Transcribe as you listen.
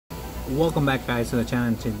Welcome back, guys, to the channel.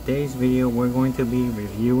 In today's video we're going to be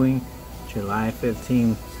reviewing July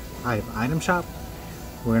 15th item shop.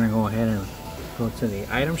 We're gonna go ahead and go to the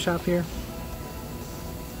item shop here.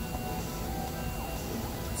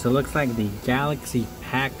 So it looks like the Galaxy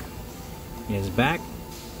pack is back.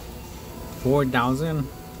 4,000.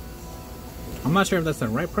 I'm not sure if that's the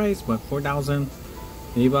right price, but 4,000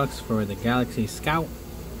 V-Bucks for the Galaxy Scout,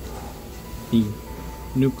 the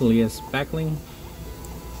Nucleus Backling,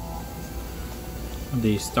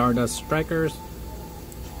 the Stardust Strikers,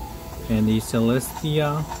 and the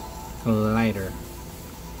Celestia Collider.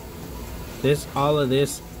 All of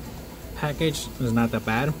this package is not that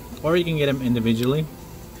bad, or you can get them individually.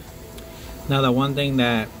 Now, the one thing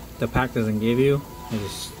that the pack doesn't give you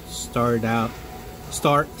is Scout,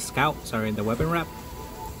 sorry, the weapon wrap.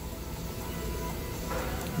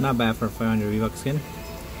 Not bad for 500 V-Bucks skin.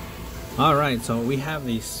 Alright, so we have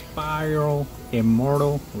the Spiral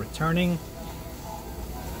Immortal returning.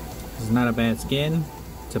 It's not a bad skin.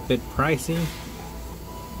 It's a bit pricey,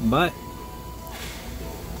 but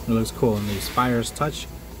it looks cool. And the Spire's Touch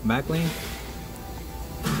backling.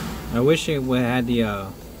 I wish it had the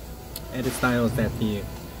edit styles that the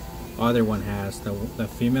other one has. The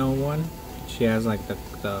female one, she has like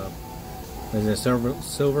there's a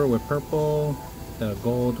silver with purple, the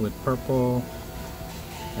gold with purple,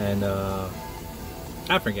 and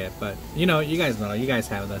I forget, but you know, you guys know, you guys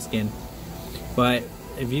have that skin. But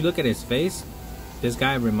if you look at his face, this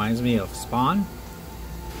guy reminds me of Spawn.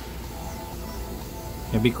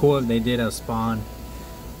 It'd be cool if they did a Spawn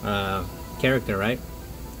character, right?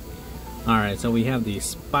 Alright, so we have the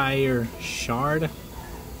Spire Shard. It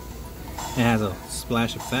has a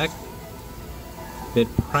splash effect. Bit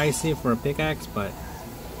pricey for a pickaxe, but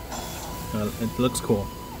it looks cool.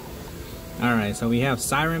 Alright, so we have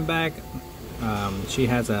Siren back. She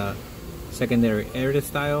has a secondary edit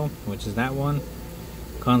style, which is that one.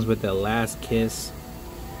 Comes with the Last Kiss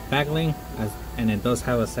backling, and it does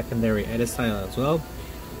have a secondary edit style as well.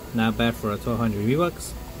 Not bad for a 1,200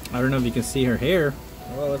 V-Bucks. I don't know if you can see her hair.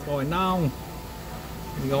 Oh, what's going on?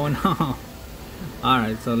 What's going on?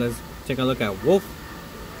 Alright, so let's take a look at Wolf.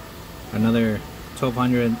 Another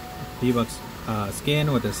 1,200 V-Bucks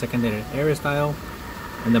skin with a secondary edit style,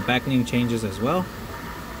 and the backling changes as well.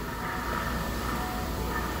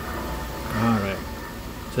 Alright,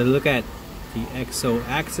 so look at the Exo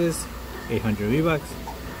Axis, 800 V-Bucks,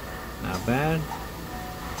 not bad.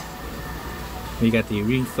 We got the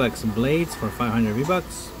Reflex Blades for 500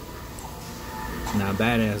 V-Bucks, not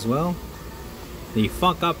bad as well. The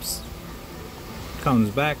Fuck Ups comes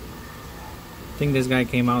back. I think this guy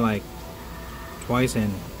came out like twice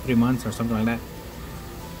in 3 months or something like that,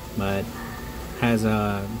 but has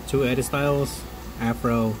 2 edit styles: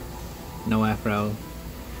 Afro, no Afro.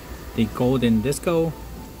 The Golden Disco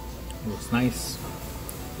looks nice.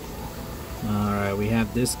 Alright, we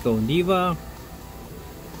have Disco Diva,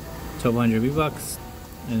 1,200 V-Bucks,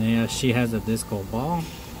 and then she has a Disco Ball.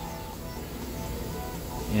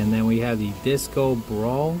 And then we have the Disco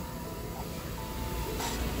Brawl.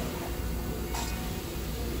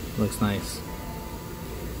 Looks nice.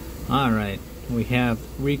 Alright, we have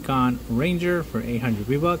Recon Ranger for 800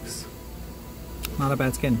 V-Bucks. Not a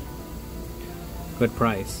bad skin. Good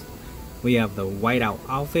price. We have the Whiteout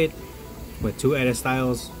outfit with 2 edit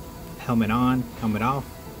styles: helmet on, helmet off.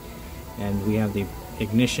 And we have the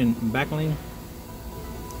Ignition backling.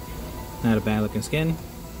 Not a bad looking skin.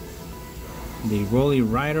 The Rolly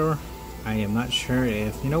Rider, I am not sure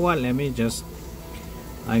if, you know what, let me just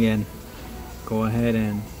again go ahead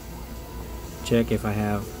and check if I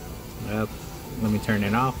have. Well, let me turn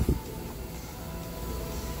it off.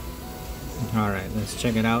 Alright, let's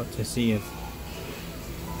check it out to see if.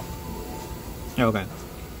 Okay,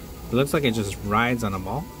 it looks like it just rides on a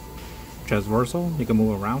ball. Transversal, you can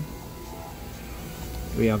move around.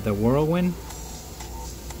 We have the Whirlwind.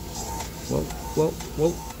 Whoa, whoa,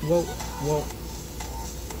 whoa, whoa,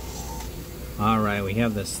 whoa. Alright, we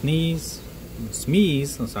have the Smeeze,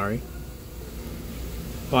 I'm sorry.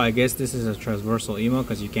 Well, I guess this is a transversal emo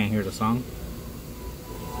because you can't hear the song.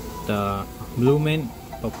 The Bloomin'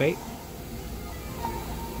 Opaque,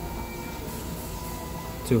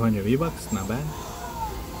 200 V-Bucks, not bad.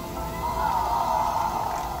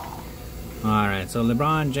 Alright, so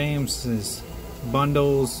LeBron James's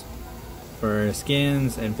bundles for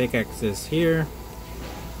skins and pickaxes here.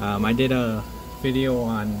 I did a video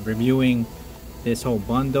on reviewing this whole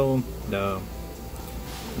bundle, the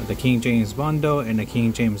King James bundle and the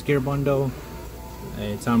King James gear bundle.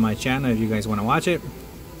 It's on my channel if you guys want to watch it.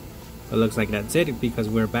 It looks like that's it, because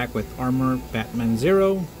we're back with Armor Batman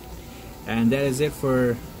Zero. And that is it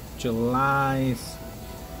for July's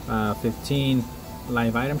 15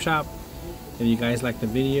 live item shop. If you guys like the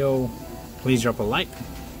video, please drop a like.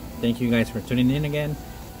 Thank you guys for tuning in again,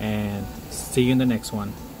 and see you in the next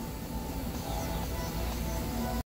one.